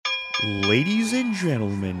Ladies and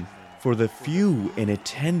gentlemen, for the few in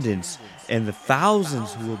attendance and the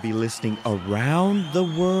thousands who will be listening around the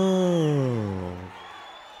world,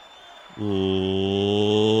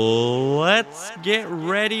 let's get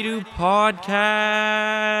ready to podcast.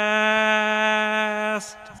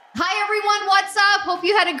 Hi everyone, what's up? Hope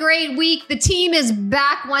you had a great week. The team is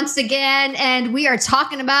back once again, and we are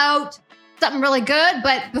talking about something really good.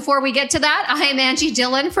 But before we get to that, I am Angie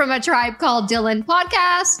Dillon from A Tribe Called Dylan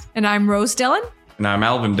podcast. And I'm Rose Dillon. And I'm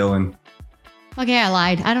Alvin Dillon. Okay, I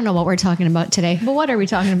lied. I don't know what we're talking about today. But what are we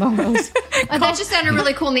talking about, Rose? That just sounded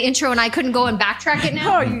really cool in the intro, and I couldn't go and backtrack it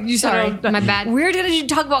now. Oh, you Sorry, my bad. We're going to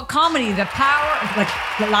talk about comedy, the power, like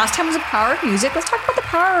the last time was the power of music. Let's talk about the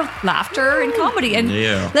power of laughter and comedy. And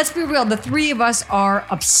let's be real, the three of us are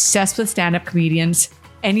obsessed with stand-up comedians.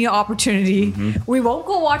 Any opportunity. We won't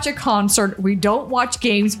go watch a concert. We don't watch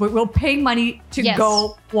games, but we'll pay money to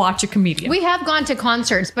go watch a comedian. We have gone to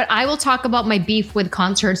concerts, but I will talk about my beef with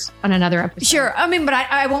concerts on another episode. Sure. I mean, but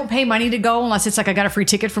I won't pay money to go unless it's like I got a free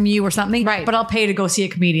ticket from you or something. Right. But I'll pay to go see a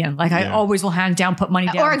comedian. Like I always will hands down put money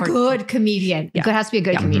down. Or a good comedian. It has to be a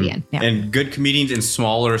good comedian. Yeah. And good comedians in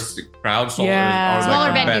smaller crowds, Smaller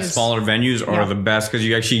venues. Smaller venues are the best because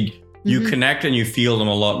you actually... You connect and you feel them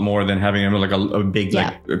a lot more than having them like a big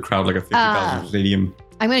like a crowd like a 50,000 stadium.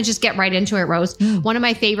 I'm going to just get right into it, Rose. One of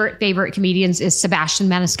my favorite comedians is Sebastian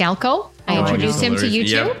Maniscalco. I introduced him to you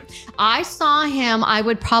too. Yep. I saw him, I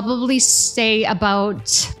would probably say about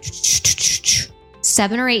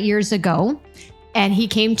 7 or 8 years ago. And he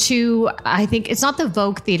came to, I think it's not the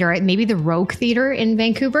Vogue Theater, maybe the Rogue Theater in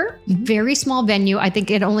Vancouver. Very small venue. I think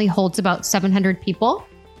it only holds about 700 people.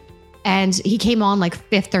 And he came on like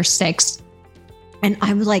 5th or 6th. And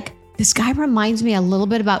I was like, this guy reminds me a little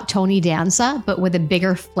bit about Tony Danza, but with a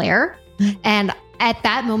bigger flair. And at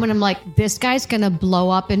that moment, I'm like, this guy's going to blow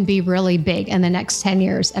up and be really big in the next 10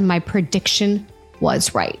 years. And my prediction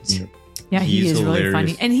was right. Yeah, he is really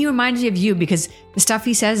funny. And he reminds me of you because the stuff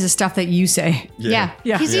he says is stuff that you say. Yeah.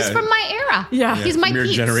 He's from my era. Yeah. He's my Your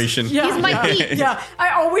peeps. generation. He's my peeps. Yeah.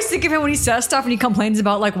 I always think of him when he says stuff and he complains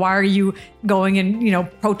about like, why are you going and,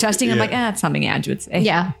 protesting? I'm like, that's something Andrew would say.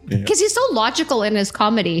 Yeah. Because he's so logical in his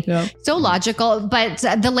comedy. Yeah. So logical. But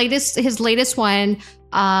his latest one,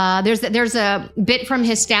 there's a bit from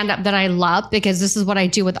his stand-up that I love because this is what I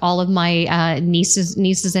do with all of my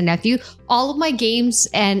nieces and nephew. All of my games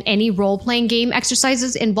and any role-playing game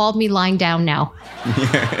exercises involve me lying down now.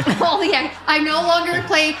 I no longer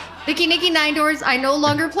play Vicky Nicky Nine Doors. I no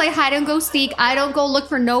longer play hide and go seek. I don't go look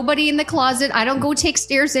for nobody in the closet. I don't go take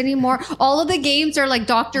stairs anymore. All of the games are like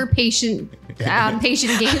doctor-patient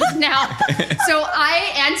games now. So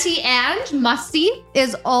Auntie and Musty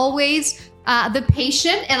is always the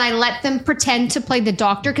patient, and I let them pretend to play the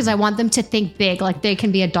doctor because I want them to think big, like they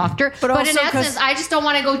can be a doctor. But in essence, I just don't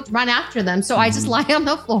want to go run after them. So I just lie on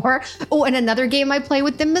the floor. Oh, and another game I play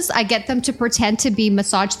with them is I get them to pretend to be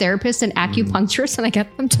massage therapists and acupuncturists, and I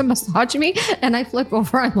get them to massage me, and I flip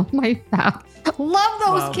over. I'm on my back. Love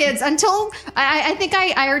those kids until I think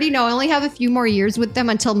I already know I only have a few more years with them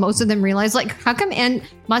until most of them realize, like, how come Aunt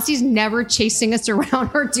Musty's never chasing us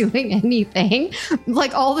around or doing anything?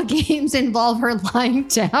 Like, all the games involve her lying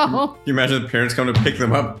down. Can you imagine the parents come to pick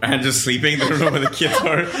them up and just sleeping? They don't know where the kids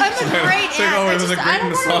are. I'm a great aunt. It was a great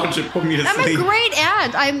massage. It put me to sleep. I'm a great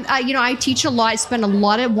aunt. I teach a lot. I spend a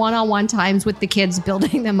lot of one-on-one times with the kids,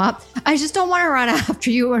 building them up. I just don't want to run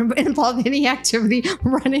after you or involve any activity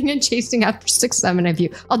running and chasing after 6, 7 of you.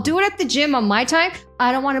 I'll do it at the gym on my time.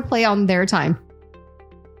 I don't want to play on their time.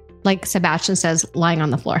 Like Sebastian says, lying on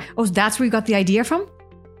the floor. Oh, that's where you got the idea from?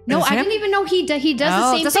 No, I didn't even know he does the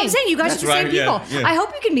same thing. That's what I'm saying. You guys are the same people. Yeah. I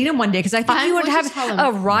hope you can meet him one day because I think you would have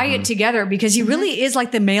a riot together because he really is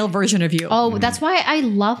like the male version of you. Oh, that's why I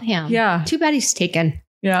love him. Yeah. Too bad he's taken.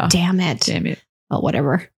 Yeah. Damn it. Oh,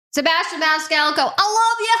 whatever. Sebastian Maniscalco, I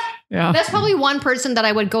love you. Yeah. That's probably one person that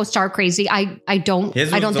I would go star crazy. I don't think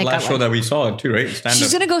the last show that we saw too, right?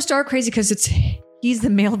 She's going to go star crazy because he's the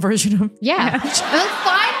male version of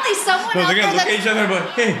finally someone they're going to look at each other but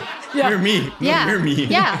hey, you're me. Yeah. You're me.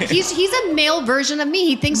 Yeah. He's a male version of me.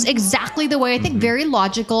 He thinks exactly the way I think. Very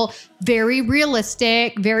logical, very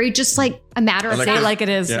realistic, very just like a matter of fact. Like it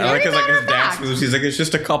is. Yeah, I like his dance moves. He's like, it's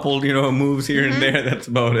just a couple, moves here and there. That's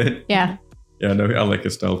about it. Yeah. Yeah, no, I like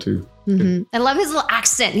his style too. I love his little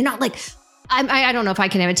accent. Like, I don't know if I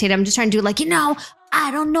can imitate him. I'm just trying to do like,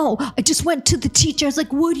 I don't know. I just went to the teacher. I was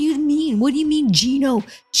like, what do you mean? What do you mean, Gino?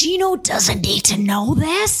 Gino doesn't need to know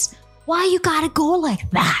this. Why you gotta go like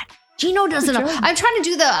that? Gino doesn't know. I'm trying to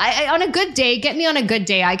do on a good day, get me on a good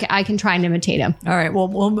day. I can try and imitate him. All right. Well,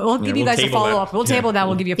 we'll give you guys a follow up. We'll table that.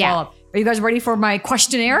 We'll give you a follow up. Are you guys ready for my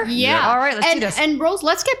questionnaire? Yeah. All right, let's do this. And Rose,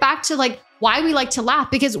 let's get back to like why we like to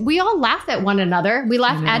laugh, because we all laugh at one another. We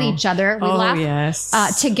laugh at each other. We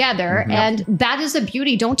laugh together. And that is the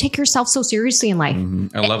beauty. Don't take yourself so seriously in life.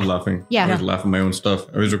 I love laughing. Yeah. I always laugh at my own stuff.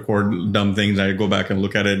 I always record dumb things. I go back and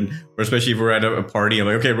look at it. Or especially if we're at a party, I'm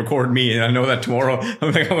like, okay, record me. And I know that tomorrow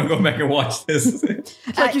I'm like, I'm going to go back and watch this.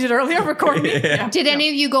 Like you did earlier, record me. Yeah. Did any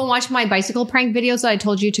of you go watch my bicycle prank videos that I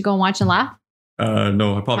told you to go and watch and laugh?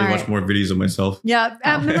 No, I probably watch more videos of myself. Yeah,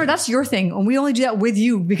 remember that's your thing, and we only do that with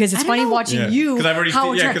you because it's funny watching you. Because I've already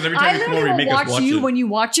because every time you come over, you make us watch you it. when you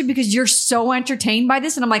watch it because you're so entertained by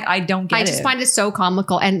this, and I'm like, I don't get it. I just find it so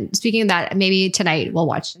comical. And speaking of that, maybe tonight we'll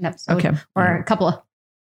watch an episode or a couple of.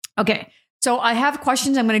 Okay, so I have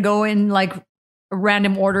questions. I'm going to go in like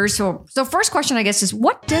random order. So first question, I guess, is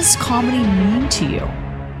what does comedy mean to you?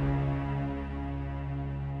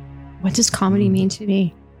 What does comedy mean to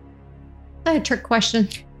me? A trick question.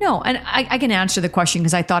 No, and I can answer the question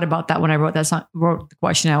because I thought about that when I wrote the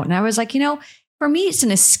question out, and I was like, for me, it's an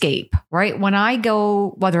escape, right? When I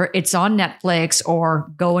go, whether it's on Netflix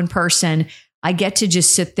or go in person, I get to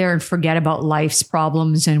just sit there and forget about life's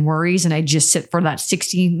problems and worries, and I just sit for that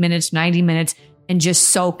 60 minutes, 90 minutes, and just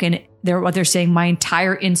soak in what they're saying. My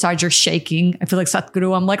entire insides are shaking. I feel like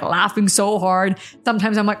Satguru. I'm like laughing so hard.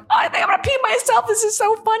 Sometimes I'm like, I think I'm gonna pee myself. This is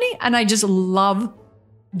so funny, and I just love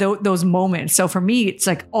those moments. So for me, it's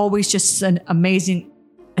like always just an amazing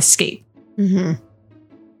escape. I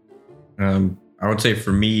would say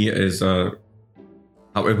for me is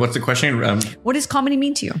what's the question? What does comedy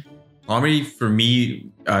mean to you? Comedy for me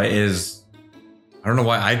is, I don't know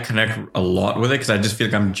why I connect a lot with it, because I just feel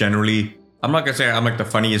like I'm not gonna say I'm like the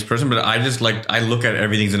funniest person, but I look at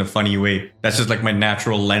everything in a funny way. That's just like my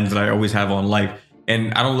natural lens that I always have on life.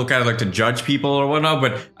 And I don't look at it like to judge people or whatnot,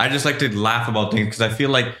 but I just like to laugh about things, because I feel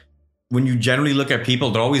like when you generally look at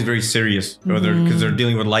people, they're always very serious, because they're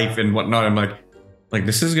dealing with life and whatnot. I'm like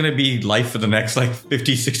this is going to be life for the next like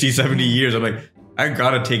 50, 60, 70 years. I'm like, I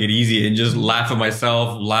got to take it easy and just laugh at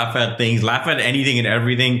myself, laugh at things, laugh at anything and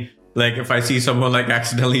everything. Like if I see someone like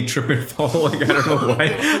accidentally trip and fall, like I don't know why,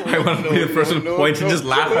 I want to be the person to point and just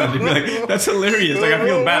laugh at it and be like, that's hilarious. Like I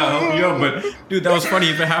feel bad, I'll help you out, but dude, that was funny.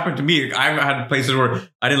 If it happened to me, I've had places where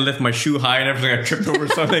I didn't lift my shoe high and everything, I tripped over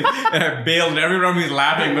something and I bailed and everyone was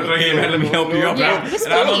laughing, but like, hey man, let me help you out. Yeah,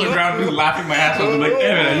 and I'm on the ground dude, laughing my ass off. I'm like,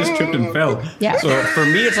 damn it, I just tripped and fell. Yeah. So for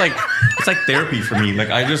me, it's like therapy for me. Like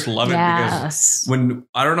I just love it because when,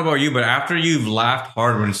 I don't know about you, but after you've laughed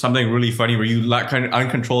hard, when it's something really funny where you kind of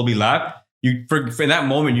uncontrollably laugh, in that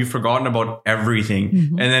moment, you've forgotten about everything.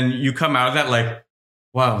 And then you come out of that like,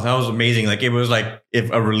 wow, that was amazing. Like it was like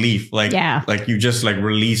a relief. Like you just like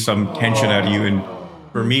release some tension out of you. And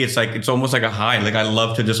for me, it's almost like a high. Like I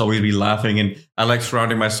love to just always be laughing, and I like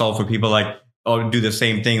surrounding myself with people like, do the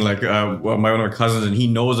same thing. Like one of my cousins, and he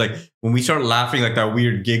knows like when we start laughing, like that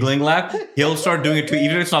weird giggling laugh, he'll start doing it too,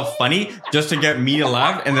 even if it's not funny, just to get me to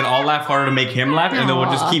laugh, and then I'll laugh harder to make him laugh, and then we'll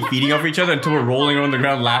just keep feeding off each other until we're rolling on the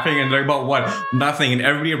ground laughing, and they're about what? Nothing, and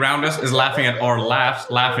everybody around us is laughing at our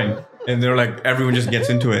laughing, and they're like, everyone just gets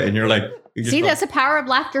into it, and you're like, see, that's the power of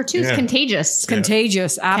laughter too. It's contagious. It's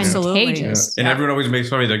contagious, absolutely. Contagious. And everyone always makes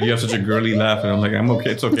fun of me, like, you have such a girly laugh, and I'm like, I'm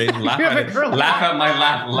okay, it's okay. Laugh at it. Laugh at my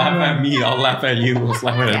laugh. Laugh at me. I'll laugh at you. Let's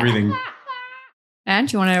laugh at everything. And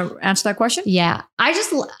do you want to answer that question? Yeah, I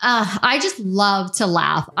just love to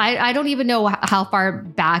laugh. I don't even know how far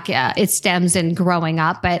back it stems in growing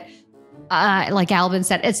up, but like Alvin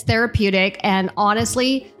said, it's therapeutic, and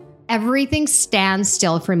honestly, everything stands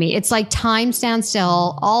still for me. It's like time stands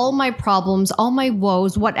still. All my problems, all my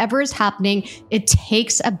woes, whatever is happening, it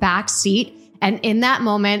takes a back seat. And in that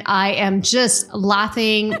moment, I am just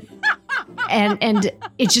laughing and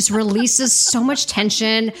it just releases so much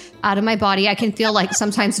tension out of my body. I can feel like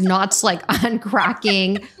sometimes knots like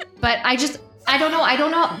uncracking, but I don't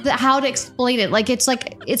know how to explain it. Like it's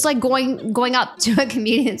like going up to a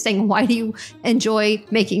comedian and saying, why do you enjoy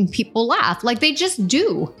making people laugh? Like they just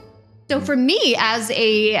do. So for me, as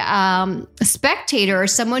a spectator,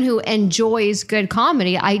 someone who enjoys good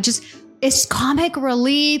comedy, it's comic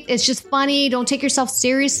relief. It's just funny. Don't take yourself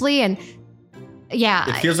seriously. And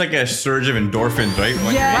it feels like a surge of endorphins, right?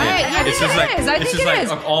 When I think it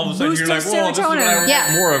is. All of a sudden you're like, whoa, this is what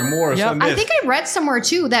I want more. Yep. I think I read somewhere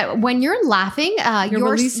too that when you're laughing,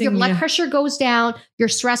 your blood pressure goes down, your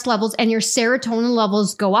stress levels and your serotonin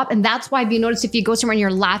levels go up. And that's why, if you notice, if you go somewhere and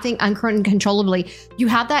you're laughing uncontrollably, you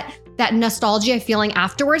have that nostalgia feeling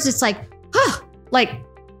afterwards. It's like, like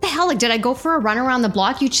the hell, like, did I go for a run around the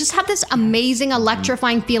block? You just have this amazing,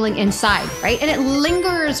 electrifying feeling inside, right? And it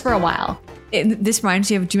lingers for a while. This reminds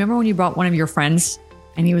me of, do you remember when you brought one of your friends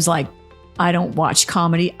and he was like, I don't watch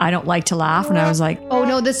comedy. I don't like to laugh. And I was like, oh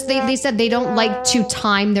no, they said they don't like to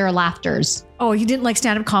time their laughters. Oh, he didn't like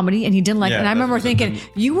stand-up comedy, and he didn't like. And I remember thinking,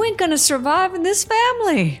 you ain't gonna survive in this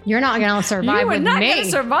family. You're not gonna survive with me. You're not gonna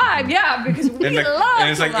survive, yeah, because we love.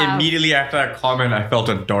 And it's like immediately after that comment, I felt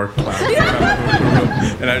a dark cloud.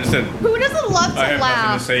 And I just said, "Who doesn't love to laugh? I have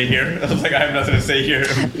nothing to say here." I was like, "I have nothing to say here."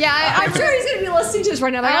 Yeah, I'm sure he's gonna be listening to this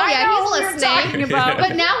right now. Like, he's listening.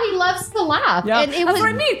 But now he loves to laugh. Yeah. And that's what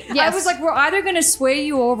I mean. Yes. I was like, we're either gonna sway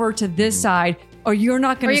you over to this side. Or you're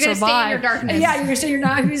not going to survive. Stay in your darkness. Yeah, you're going to stay. You're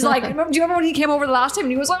not. He's like, do you remember when he came over the last time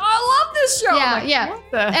and he was like, I love this show. Yeah, like, yeah.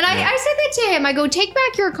 And I said that to him. I go, take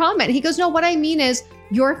back your comment. He goes, no, what I mean is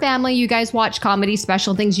your family, you guys watch comedy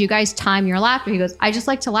special things. You guys time your laughter. He goes, I just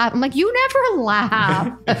like to laugh. I'm like, you never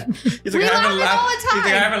laugh. He's like, I haven't laughed all the time. He's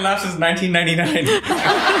like, I haven't laughed since 1999.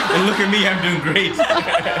 And look at me, I'm doing great.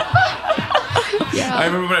 Yeah. I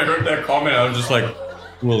remember when I heard that comment, I was just like,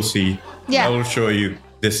 we'll see. Yeah. I will show you.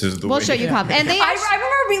 This is the way. We'll show you comment. And I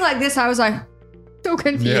remember being like this. I was like, so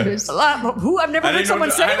confused. Yeah. Who? I've never heard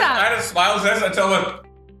someone say that. I had a smile sense until like,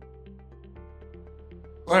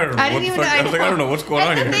 I don't know what's going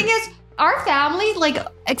on here. The thing is, our family, like,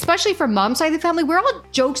 especially from mom's side of the family, we're all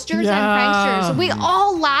jokesters and pranksters. We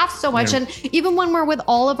all laugh so much. And even when we're with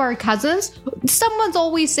all of our cousins, someone's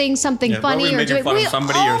always saying something funny or doing fun of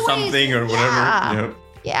somebody or something or whatever.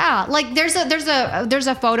 Yeah, like there's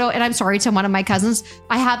a photo, and I'm sorry to one of my cousins.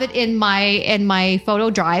 I have it in my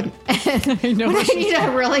photo drive. I know. When I need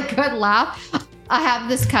a really good laugh, I have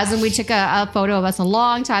this cousin. We took a photo of us a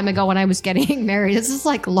long time ago when I was getting married. This is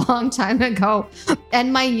like a long time ago,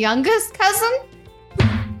 and my youngest cousin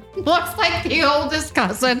looks like the oldest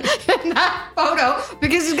cousin in that photo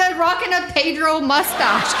because he's got rocking a Pedro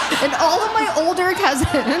mustache. And all of my older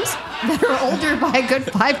cousins that are older by a good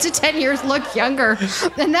 5 to 10 years look younger.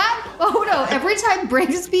 And that photo every time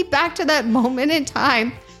brings me back to that moment in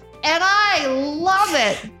time. And I love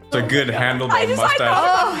it. It's a good handlebar mustache.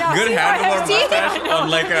 Good handlebar mustache on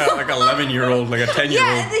like a 11-year-old, like a 10-year-old.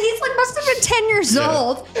 Yeah, he's like must have been 10 years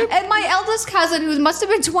old. And my eldest cousin, who must have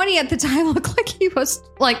been 20 at the time, looked like he was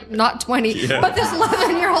like not 20. Yeah. But this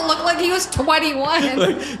 11-year-old looked like he was 21.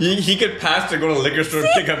 Like he could pass to go to the liquor store and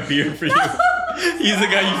pick up beer for you. He's the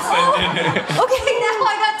guy you send in. Okay, now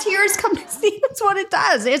I got tears coming. See, that's what it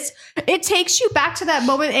does. It takes you back to that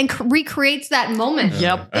moment and recreates that moment.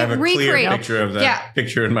 Yep. I have a clear picture of that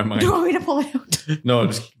picture in my mind. Do you want me to pull it out? No,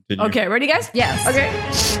 just continue. Okay, ready, guys? Yes. Okay.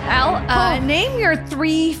 Al, name your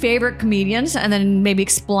 3 favorite comedians and then maybe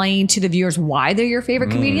explain to the viewers why they're your favorite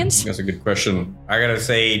comedians. That's a good question. I gotta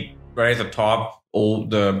say, right at the top,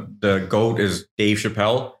 the GOAT is Dave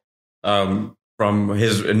Chappelle. From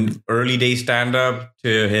his early day stand-up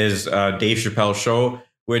to his Dave Chappelle show,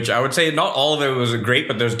 which I would say not all of it was great,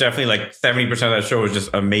 but there's definitely like 70% of that show was just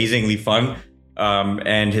amazingly fun.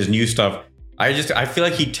 And his new stuff, I feel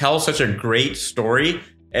like he tells such a great story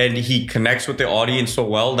and he connects with the audience so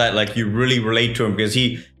well that like you really relate to him because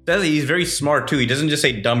he's very smart too. He doesn't just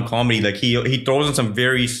say dumb comedy. Like he throws in some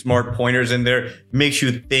very smart pointers in there, makes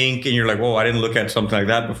you think, and you're like, whoa, I didn't look at something like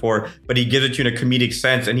that before. But he gives it to you in a comedic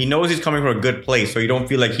sense, and he knows he's coming from a good place, so you don't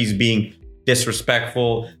feel like he's being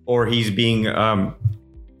disrespectful or he's being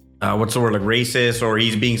what's the word, like racist, or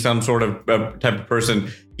he's being some sort of type of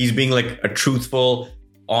person. He's being like a truthful,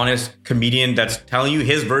 honest comedian that's telling you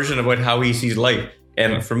his version of how he sees life.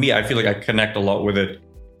 And for me, I feel like I connect a lot with it.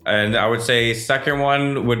 And I would say second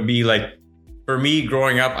one would be like, for me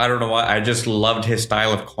growing up, I don't know why, I just loved his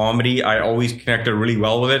style of comedy. I always connected really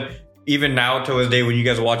well with it. Even now till this day, when you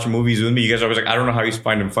guys watch movies with me, you guys are always like, I don't know how you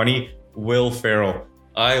find him funny. Will Ferrell.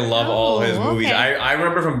 I love all his movies. Okay. I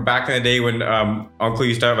remember from back in the day when Uncle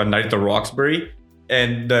used to have a night at the Roxbury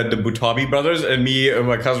and the Butabi brothers, and me and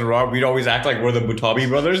my cousin Rob, we'd always act like we're the Butabi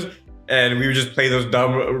brothers. And we would just play those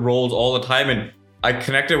dumb roles all the time. And I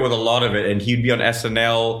connected with a lot of it, and he'd be on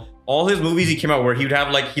SNL. All his movies he came out where he would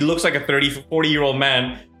have like, he looks like a 40-year-old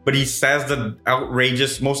man, but he says the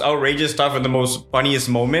most outrageous stuff in the most funniest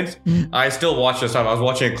moments. I still watch this stuff. I was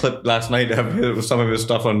watching a clip last night of some of his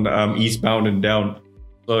stuff on Eastbound and Down.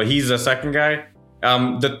 So he's the second guy.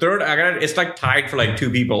 The third, it's like tied for like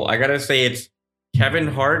 2 people. I gotta say it's Kevin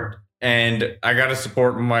Hart, and I gotta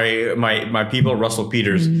support my people, Russell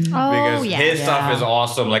Peters, because his stuff is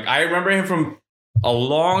awesome. Like I remember him from a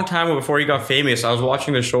long time before he got famous. I was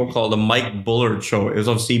watching the show called The Mike Bullard Show. It was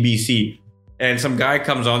on CBC. And some guy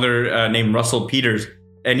comes on there named Russell Peters.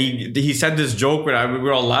 And he said this joke when we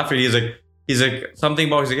were all laughing. He's like something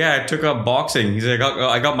about, yeah, I took up boxing. He's like,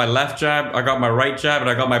 I got my left jab, I got my right jab,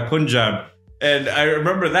 and I got my punjab. And I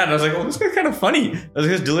remember that. And I was like, oh, this guy's kind of funny.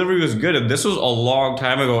 His delivery was good. And this was a long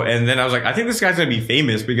time ago. And then I was like, I think this guy's going to be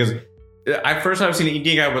famous because at first I've seen an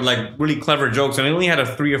Indian guy with like really clever jokes, and he only had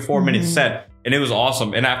a 3 or 4 minute set, and it was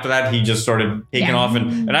awesome. And after that, he just started taking off,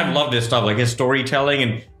 and I've loved his stuff, like his storytelling,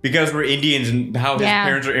 and because we're Indians and how his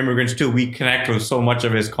parents are immigrants too, we connect with so much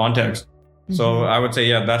of his context. So I would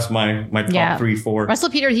say, that's my top 3, 4. Russell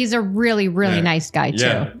Peters, he's a really, really nice guy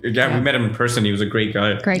too. Yeah, we met him in person. He was a great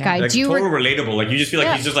guy. Great guy. Like, total relatable. Like you just feel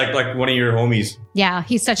like he's just like one of your homies. Yeah,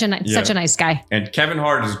 he's such a nice guy. And Kevin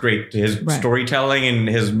Hart is great. His storytelling and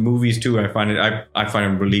his movies too. I find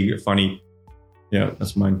him really funny. Yeah,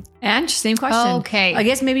 that's mine. And same question. Okay. I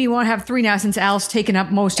guess maybe you won't have 3 now since Al's taken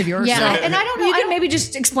up most of yours. Yeah, so and I don't know. You can maybe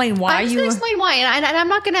just explain why. I'm just going to explain why. And I'm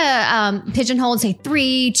not going to pigeonhole and say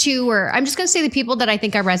 3, 2, or I'm just going to say the people that I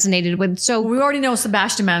think I resonated with. So we already know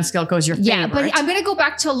Sebastian Maniscalco is your favorite. Yeah, but I'm going to go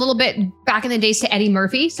back to a little bit back in the days to Eddie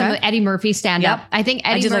Murphy. Some of Eddie Murphy stand-up. I think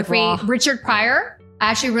Eddie Murphy, Richard Pryor. I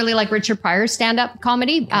actually really like Richard Pryor's stand-up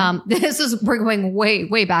comedy. We're going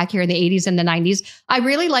way back here in the 80s and the 90s. I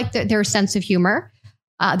really like their sense of humor.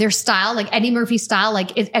 Their style, like Eddie Murphy's style,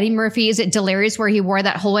 like Eddie Murphy, is it Delirious where he wore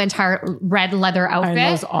that whole entire red leather outfit?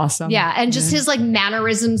 That was awesome. Yeah. And just his like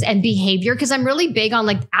mannerisms and behavior. Cause I'm really big on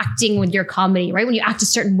like acting with your comedy, right? When you act a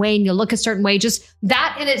certain way and you look a certain way, just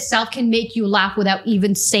that in itself can make you laugh without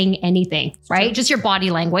even saying anything, right? Just your body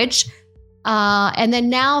language. And then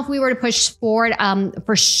now if we were to push forward,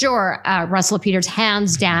 for sure, Russell Peters,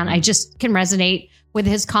 hands down, I just can resonate with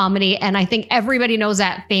his comedy. And I think everybody knows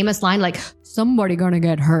that famous line, like, somebody gonna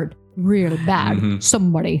get hurt really bad.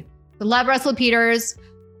 Somebody. I love Russell Peters.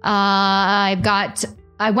 I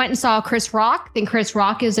went and saw Chris Rock. I think Chris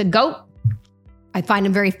Rock is a GOAT. I find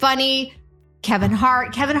him very funny. Kevin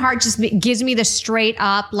Hart just gives me the straight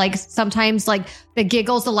up, like sometimes like the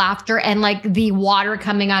giggles, the laughter, and like the water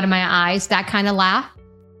coming out of my eyes, that kind of laugh.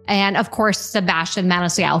 And of course, Sebastian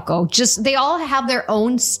Maniscalco. Just they all have their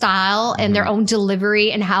own style and their own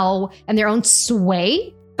delivery and their own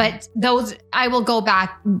sway. But those, I will go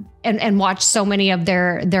back and watch so many of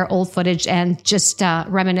their old footage and just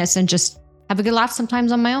reminisce and just have a good laugh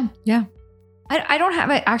sometimes on my own. Yeah. I don't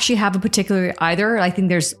actually have a particular either. I think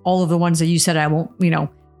there's all of the ones that you said I won't,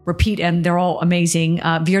 repeat, and they're all amazing.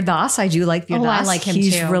 Veer Das, I do like Veer Das. I like him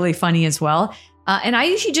He's too. Really funny as well. And I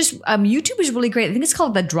usually just, YouTube is really great. I think it's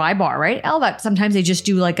called the Dry Bar, right? That sometimes they just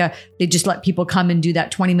do they just let people come and do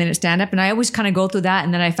that 20-minute stand-up. And I always kind of go through that.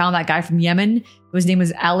 And then I found that guy from Yemen. His name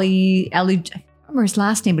was Ali, I don't remember his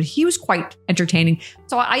last name, but he was quite entertaining.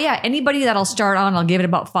 So anybody that I'll start on, I'll give it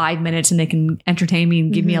about 5 minutes and they can entertain me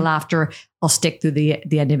and give me a laughter. I'll stick through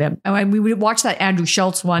the end of it. And we would watch that Andrew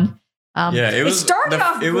Schultz one. It started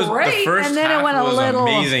off great, the first and then half it went a little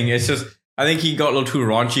amazing. It's just, I think he got a little too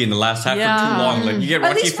raunchy in the last half for too long. Like you get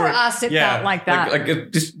at raunchy least for us, it felt like that.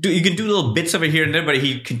 You can do little bits of it here and there, but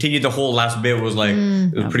he continued the whole last bit was like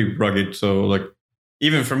it was pretty rugged. So like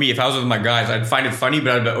even for me, if I was with my guys, I'd find it funny,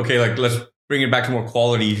 but I'd be okay, like let's bring it back to more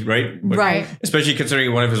quality, right? Right. Especially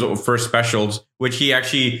considering one of his first specials, which he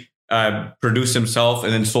actually produced himself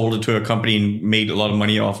and then sold it to a company and made a lot of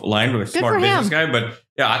money offline. With a smart business guy. But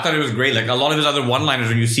yeah, I thought it was great. Like a lot of his other one-liners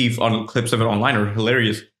when you see on clips of it online are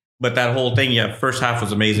hilarious. But that whole thing, first half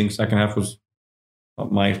was amazing. Second half was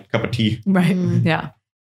not my cup of tea. Right. Yeah.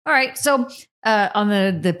 All right. So on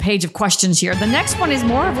the page of questions here, the next one is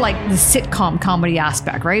more of like the sitcom comedy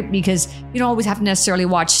aspect, right? Because you don't always have to necessarily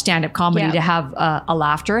watch stand-up comedy to have a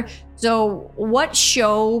laughter. So what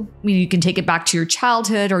show, you can take it back to your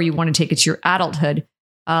childhood or you want to take it to your adulthood,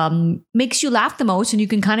 makes you laugh the most and you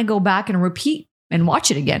can kind of go back and repeat and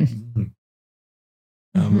watch it again?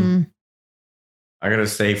 I gotta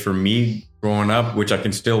say, for me, growing up, which I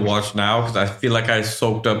can still watch now, because I feel like I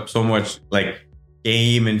soaked up so much like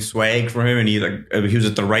game and swag from him, and he was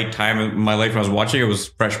at the right time in my life when I was watching. It was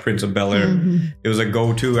Fresh Prince of Bel-Air. It was a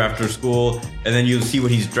go-to after school, and then you'll see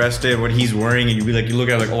what he's dressed in, what he's wearing, and you look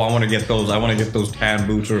at it like, oh, I want to get those. I want to get those tan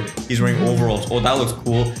boots, or he's wearing overalls. Oh, that looks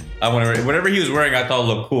cool. I want to. Whatever he was wearing, I thought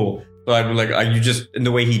looked cool. So I'd be like, you just, in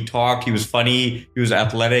the way he talked, he was funny, he was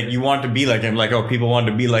athletic. You want to be like him, like, oh, people want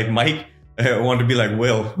to be like Mike. I want to be like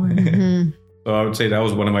Will. So I would say that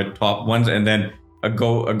was one of my top ones. And then a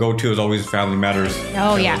go-to is always Family Matters.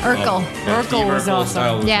 Oh yeah, Urkel. Urkel was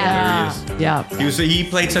awesome. Yeah. He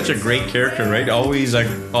played such a great character, right? Always like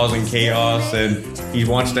causing chaos, and he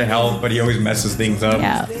wants to help, but he always messes things up.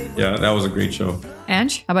 Yeah, that was a great show.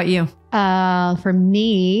 Ange, how about you? For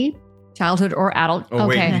me, childhood or adult? Oh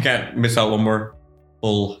wait, you can't miss out one more.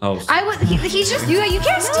 Full House. He's just you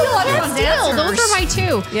can't steal everyone's answers. Those are my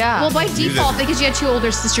two. Yeah. Well, by default, because you had two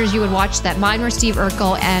older sisters, you would watch that. Mine were Steve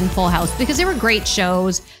Urkel and Full House because they were great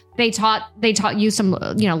shows. They taught you some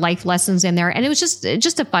life lessons in there, and it was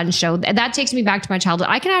just a fun show. That takes me back to my childhood.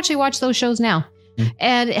 I can actually watch those shows now.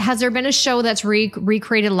 And has there been a show that's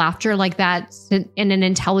recreated laughter like that in an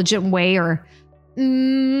intelligent way? Or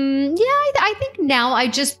I think now I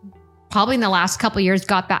just probably in the last couple of years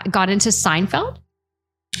got into Seinfeld.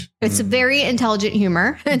 It's very intelligent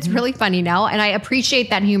humor. It's really funny now, and I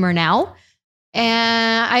appreciate that humor now.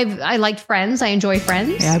 And I liked Friends. I enjoy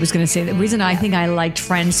Friends. Yeah, I was going to say the reason I think I liked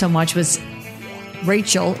Friends so much was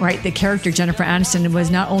Rachel, right? The character Jennifer Aniston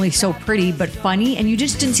was not only so pretty but funny, and you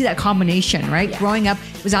just didn't see that combination, right? Yeah. Growing up,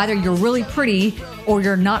 it was either you're really pretty or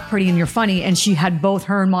you're not pretty and you're funny. And she had both.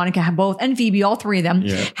 Her and Monica had both, and Phoebe, all three of them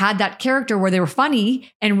had that character where they were funny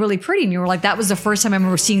and really pretty, and you were like, that was the first time I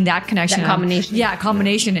remember seeing that connection, that combination.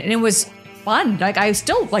 Combination, and it was fun. Like I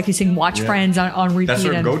still, like you saying, watch Friends on repeat. That's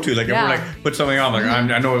our go-to. Like if we're like put something on, like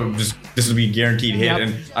I know this will be guaranteed hit,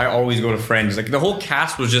 and I always go to Friends. Like the whole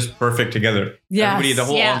cast was just perfect together. Yeah, the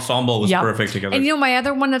whole ensemble was perfect together. And my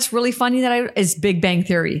other one that's really funny is Big Bang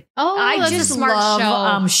Theory. Oh, I just a smart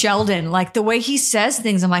love show. Sheldon. Like the way he says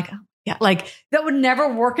things, I'm like, like that would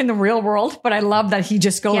never work in the real world, but I love that he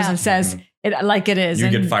just goes and says it like it is. You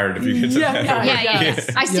get fired if you get Yes.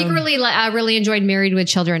 I secretly really enjoyed Married with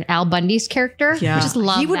Children. Al Bundy's character. Yeah. I just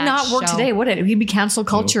love He would not work today, would it? He'd be cancel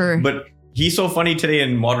culture. But he's so funny today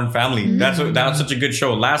in Modern Family. That's such a good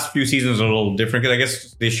show. Last few seasons are a little different because I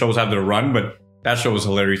guess these shows have their run, but that show was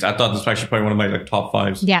hilarious. I thought this was actually probably one of my top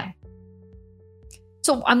fives. Yeah.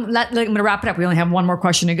 So I'm going to wrap it up. We only have one more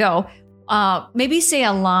question to go. Maybe say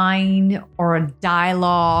a line or a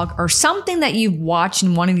dialogue or something that you've watched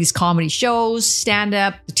in one of these comedy shows,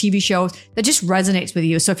 stand-up, the TV shows that just resonates with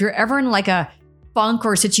you. So if you're ever in like a funk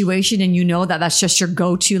or a situation and you know that that's just your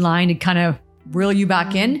go-to line to kind of reel you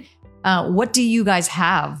back in, what do you guys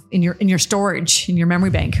have in your storage, in your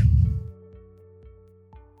memory bank?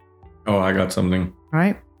 Oh, I got something. All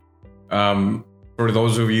right. For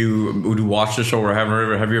those of you who watch the show or haven't heard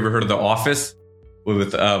of it, have you ever heard of The Office?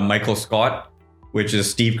 With Michael Scott, which is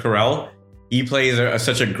Steve Carell. He plays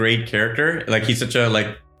such a great character. Like he's such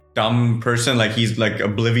a dumb person. Like he's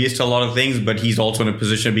oblivious to a lot of things, but he's also in a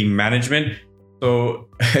position of being management. So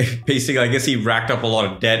basically, I guess he racked up a lot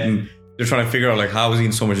of debt, and they're trying to figure out how is he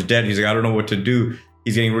in so much debt. He's like, I don't know what to do.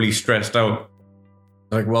 He's getting really stressed out.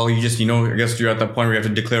 Like, well, you just I guess you're at that point where you have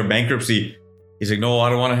to declare bankruptcy. He's like, no,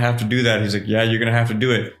 I don't want to have to do that. He's like, yeah, you're gonna have to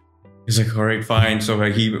do it. He's like, all right, fine. So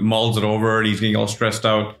he mulls it over and he's getting all stressed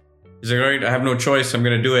out. He's like, all right, I have no choice. I'm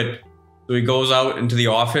going to do it. So he goes out into the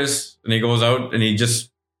office and he goes out and he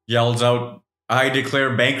just yells out, I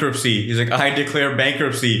declare bankruptcy. He's like, I declare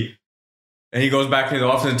bankruptcy. And he goes back to the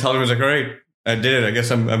office and tells him, he's like, all right, I did it. I guess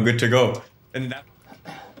I'm good to go. And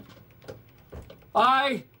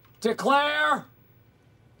I declare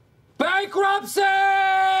bankruptcy!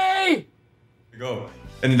 Go.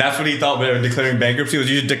 And that's what he thought when declaring bankruptcy was.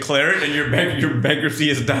 You just declare it and your bankruptcy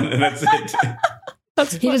is done, and that's it.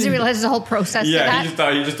 He doesn't realize the whole process. Yeah, he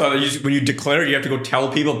just thought when you declare it, you have to go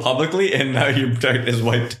tell people publicly, and now your debt is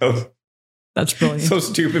wiped out. That's brilliant. So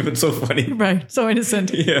stupid, but so funny. Right. So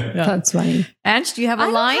innocent. Yeah. That's funny. Ange, do you have a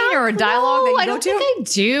line or a dialogue that you go to? I don't think I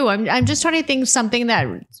do. I'm just trying to think something that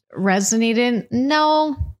resonated.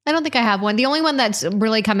 No, I don't think I have one. The only one that's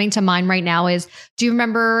really coming to mind right now is, do you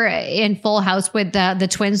remember in Full House with the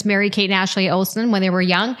twins, Mary-Kate and Ashley Olsen, when they were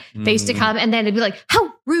young? They used to come and then it'd be like,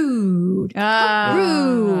 how rude. How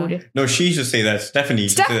rude. No, she used to say that. Stephanie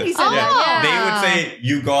said that. Yeah. They would say,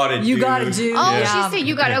 you got it, You dude. got it, dude. Oh, Yeah. she said,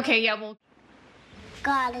 you got it. Okay, yeah, well.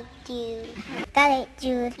 Got it, dude. Got it,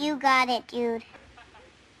 dude. You got it, dude.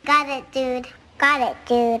 Got it, dude. Got it,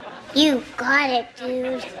 dude. You got it,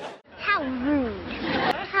 dude. How rude.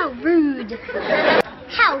 How rude.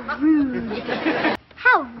 How rude.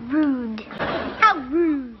 How rude. How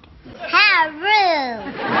rude. How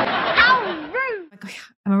rude. How rude.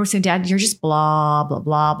 I remember saying, Dad, you're just blah, blah,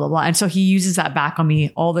 blah, blah, blah. And so he uses that back on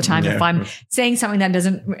me all the time. Yeah. If I'm saying something that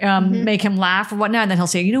doesn't make him laugh or whatnot, and then he'll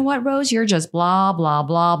say, you know what, Rose, you're just blah, blah,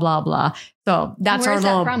 blah, blah, blah. So that's Where's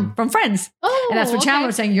our that little, from Friends. Oh, and that's what Chandler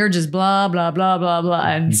was saying, you're just blah, blah, blah, blah, blah.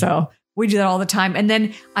 And so we do that all the time. And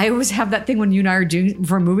then I always have that thing when you and I are doing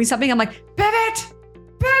for moving something, I'm like, pivot.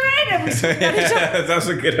 That's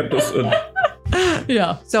a good episode.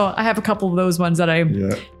 Yeah. So I have a couple of those ones that I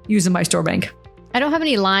use in my store bank. I don't have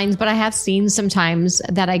any lines, but I have scenes sometimes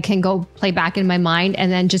that I can go play back in my mind.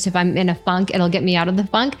 And then just if I'm in a funk, it'll get me out of the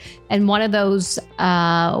funk. And one of those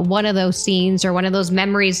scenes or one of those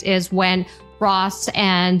memories is when Ross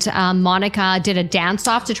and Monica did a dance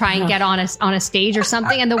off to try and get on a stage or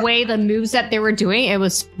something. And the way the moves that they were doing, it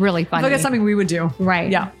was really funny. Like it's something we would do.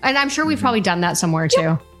 Right. Yeah. And I'm sure we've probably done that somewhere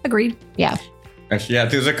too. Agreed. Yeah. Actually, yeah,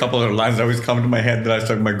 there's a couple of lines that always come to my head that I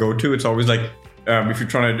start my go-to. It's always like, if you're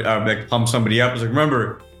trying to pump somebody up, it's like,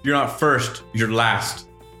 remember, you're not first, you're last.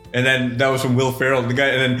 And then that was from Will Ferrell, the guy.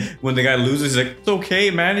 And then when the guy loses, he's like, it's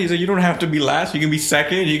okay, man. He's like, you don't have to be last. You can be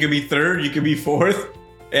second. You can be third. You can be fourth.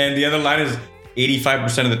 And the other line is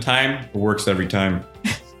 85% of the time, it works every time.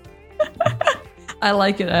 I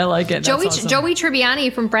like it. Joey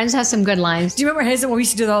Tribbiani from Friends has some good lines. Do you remember his? Well, we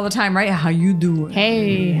used to do that all the time, right? How you doing?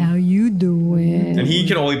 Hey, how you doing? And he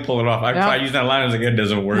can only pull it off. I tried using that line. I was like, it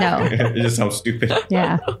doesn't work. No. It just sounds stupid.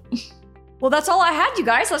 Yeah. Well, that's all I had, you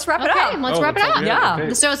guys. Let's wrap it up. Let's wrap it up. Yeah.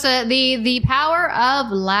 Okay. So it's the power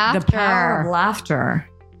of laughter. The power of laughter.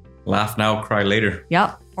 Laugh now, cry later.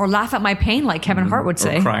 Yep. Or laugh at my pain, like Kevin Hart would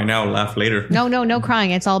say. Or cry now, laugh later. No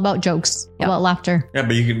crying. It's all about jokes, about laughter. Yeah,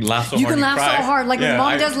 but you can laugh so hard. You can laugh cry. so hard, like when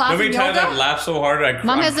Mom does laughing yoga. I've laughed so hard,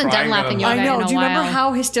 Mom hasn't done laughing yoga. I know. in a Do you remember while.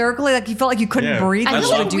 how hysterically, like you felt like you couldn't breathe? I when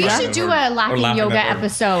feel she like would we do that? should do a laughing yoga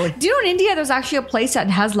episode. Do you know in India there's actually a place that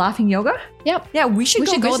has laughing yoga? Yep. Yeah, we should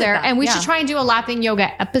go go there, that. and we should try and do a laughing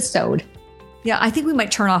yoga episode. Yeah, I think we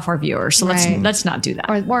might turn off our viewers, so let's not do that.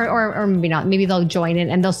 Or maybe not. Maybe they'll join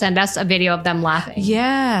in and they'll send us a video of them laughing.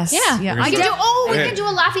 Yes. Yeah. Yeah. We can do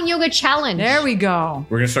a laughing yoga challenge. There we go.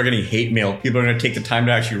 We're going to start getting hate mail. People are going to take the time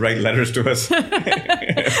to actually write letters to us.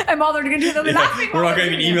 And while they're going to do the laughing. We're not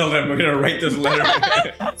going to even email them. We're going to write this letter.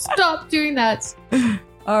 Stop doing that.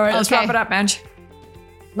 All right, let's wrap it up, Benj.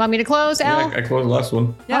 Want me to close, Al? Yeah, I closed the last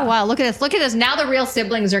one. Yeah. Oh, wow. Look at us. Look at us. Now the real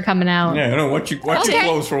siblings are coming out. Yeah, I know. Why don't you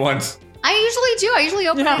close for once? I usually do. I usually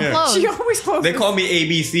open and close. She always closes. They call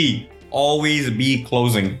me ABC. Always be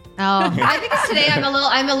closing. Oh, I think it's today I'm a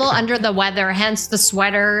little under the weather, hence the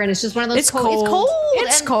sweater, and it's just one of those. It's cold.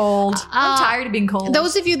 It's And, cold. I'm tired of being cold.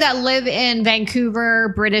 Those of you that live in Vancouver,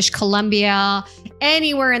 British Columbia,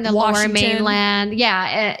 anywhere in the lower mainland,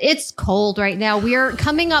 it's cold right now. We are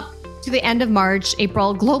coming up to the end of March,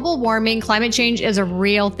 April. Global warming, climate change is a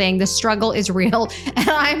real thing. The struggle is real. And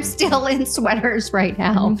I'm still in sweaters right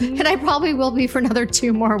now. And I probably will be for another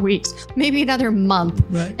 2 more weeks, maybe another month.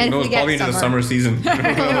 Right. And it's probably into the summer season.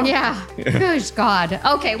 Yeah. Good God.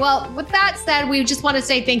 Okay. Well, with that said, we just want to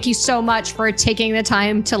say thank you so much for taking the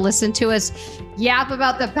time to listen to us yap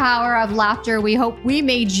about the power of laughter. We hope we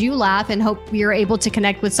made you laugh and hope we are able to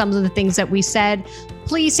connect with some of the things that we said.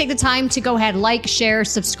 Please take the time to go ahead, like, share,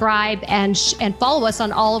 subscribe, and follow us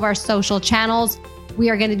on all of our social channels. We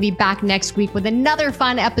are going to be back next week with another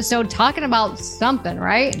fun episode talking about something,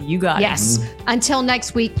 right? You got it. Yes. Until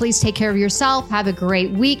next week, please take care of yourself. Have a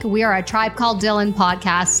great week. We are a Tribe Called Dylan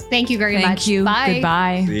podcast. Thank you very much. Thank you. Bye.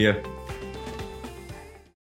 Goodbye. See ya.